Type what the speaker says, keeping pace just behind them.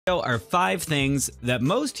Are 5 things that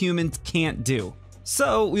most humans can't do.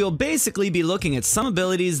 So we'll basically be looking at some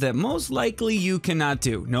abilities that most likely you cannot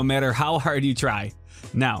do, no matter how hard you try.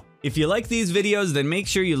 Now, if you like these videos, then make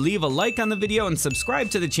sure you leave a like on the video and subscribe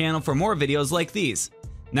to the channel for more videos like these.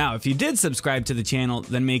 Now, if you did subscribe to the channel,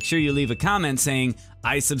 then make sure you leave a comment saying,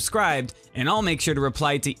 "I subscribed," and I'll make sure to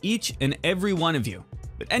reply to each and every one of you.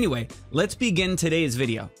 But anyway, let's begin today's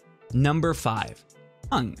video. Number 5.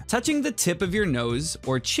 Tongue. Touching the tip of your nose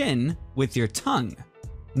or chin with your tongue.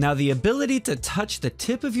 Now, the ability to touch the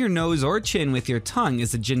tip of your nose or chin with your tongue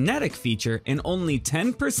is a genetic feature, and only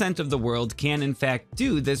 10% of the world can in fact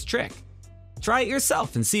do this trick. Try it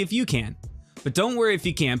yourself and see if you can. But don't worry if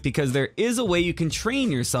you can't, because there is a way you can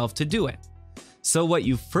train yourself to do it. So what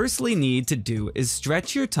you firstly need to do is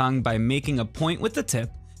stretch your tongue by making a point with the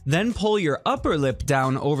tip, then pull your upper lip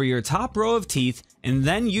down over your top row of teeth, and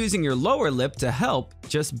then using your lower lip to help,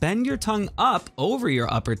 just bend your tongue up over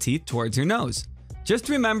your upper teeth towards your nose. Just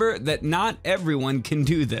remember that not everyone can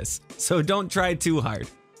do this, so don't try too hard.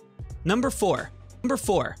 Number 4.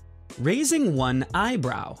 Raising one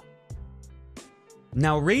eyebrow.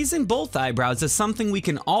 Now, raising both eyebrows is something we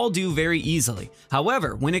can all do very easily.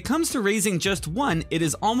 However, when it comes to raising just one, it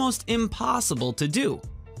is almost impossible to do.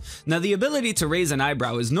 Now, the ability to raise an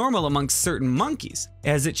eyebrow is normal amongst certain monkeys,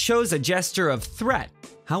 as it shows a gesture of threat.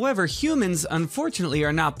 However, humans unfortunately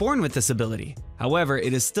are not born with this ability. However,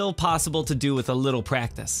 it is still possible to do with a little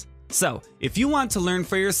practice. So, if you want to learn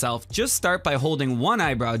for yourself, just start by holding one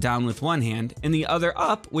eyebrow down with one hand and the other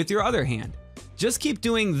up with your other hand. Just keep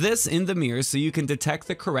doing this in the mirror so you can detect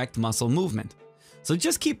the correct muscle movement. So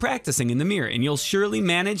just keep practicing in the mirror and you'll surely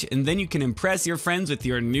manage, and then you can impress your friends with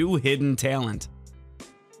your new hidden talent.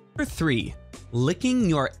 Number 3. Licking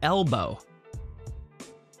your elbow.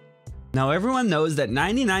 Now, everyone knows that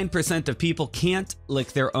 99% of people can't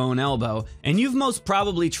lick their own elbow, and you've most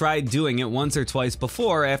probably tried doing it once or twice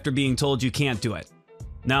before after being told you can't do it.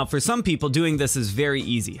 Now, for some people, doing this is very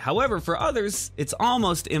easy. However, for others, it's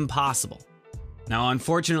almost impossible. Now,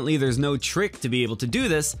 unfortunately, there's no trick to be able to do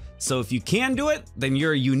this, so if you can do it, then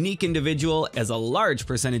you're a unique individual, as a large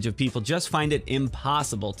percentage of people just find it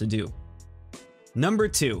impossible to do. Number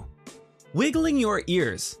 2. Wiggling your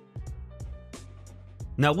ears.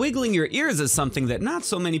 Now, wiggling your ears is something that not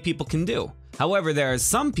so many people can do. However, there are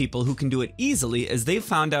some people who can do it easily, as they've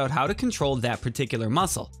found out how to control that particular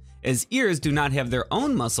muscle, as ears do not have their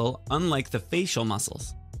own muscle, unlike the facial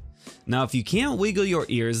muscles. Now, if you can't wiggle your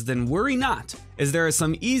ears, then worry not, as there are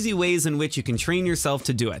some easy ways in which you can train yourself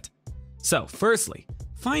to do it. So, firstly,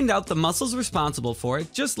 find out the muscles responsible for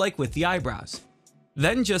it, just like with the eyebrows.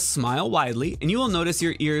 Then just smile widely and you will notice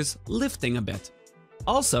your ears lifting a bit.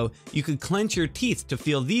 Also, you could clench your teeth to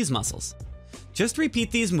feel these muscles. Just repeat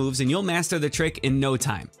these moves and you'll master the trick in no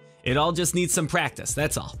time. It all just needs some practice,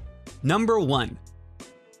 that's all. Number 1.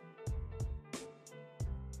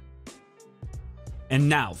 And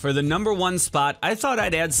now, for the number 1 spot, I thought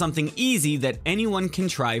I'd add something easy that anyone can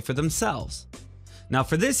try for themselves. Now,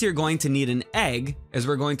 for this, you're going to need an egg, as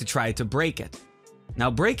we're going to try to break it. Now,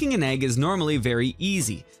 breaking an egg is normally very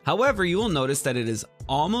easy. However, you will notice that it is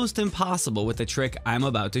almost impossible with the trick I'm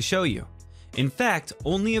about to show you. In fact,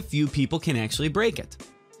 only a few people can actually break it.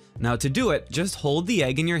 Now, to do it, just hold the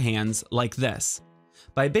egg in your hands like this,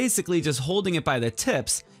 by basically just holding it by the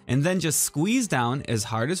tips, and then just squeeze down as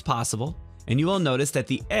hard as possible, and you will notice that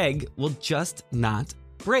the egg will just not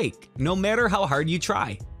break, no matter how hard you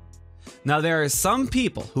try. Now, there are some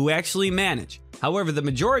people who actually manage. However, the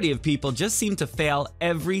majority of people just seem to fail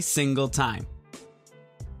every single time.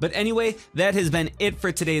 But anyway, that has been it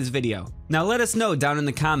for today's video. Now let us know down in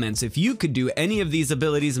the comments if you could do any of these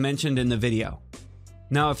abilities mentioned in the video.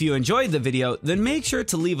 Now, if you enjoyed the video, then make sure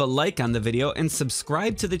to leave a like on the video and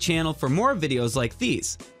subscribe to the channel for more videos like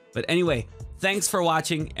these. But anyway, thanks for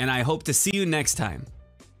watching, and I hope to see you next time.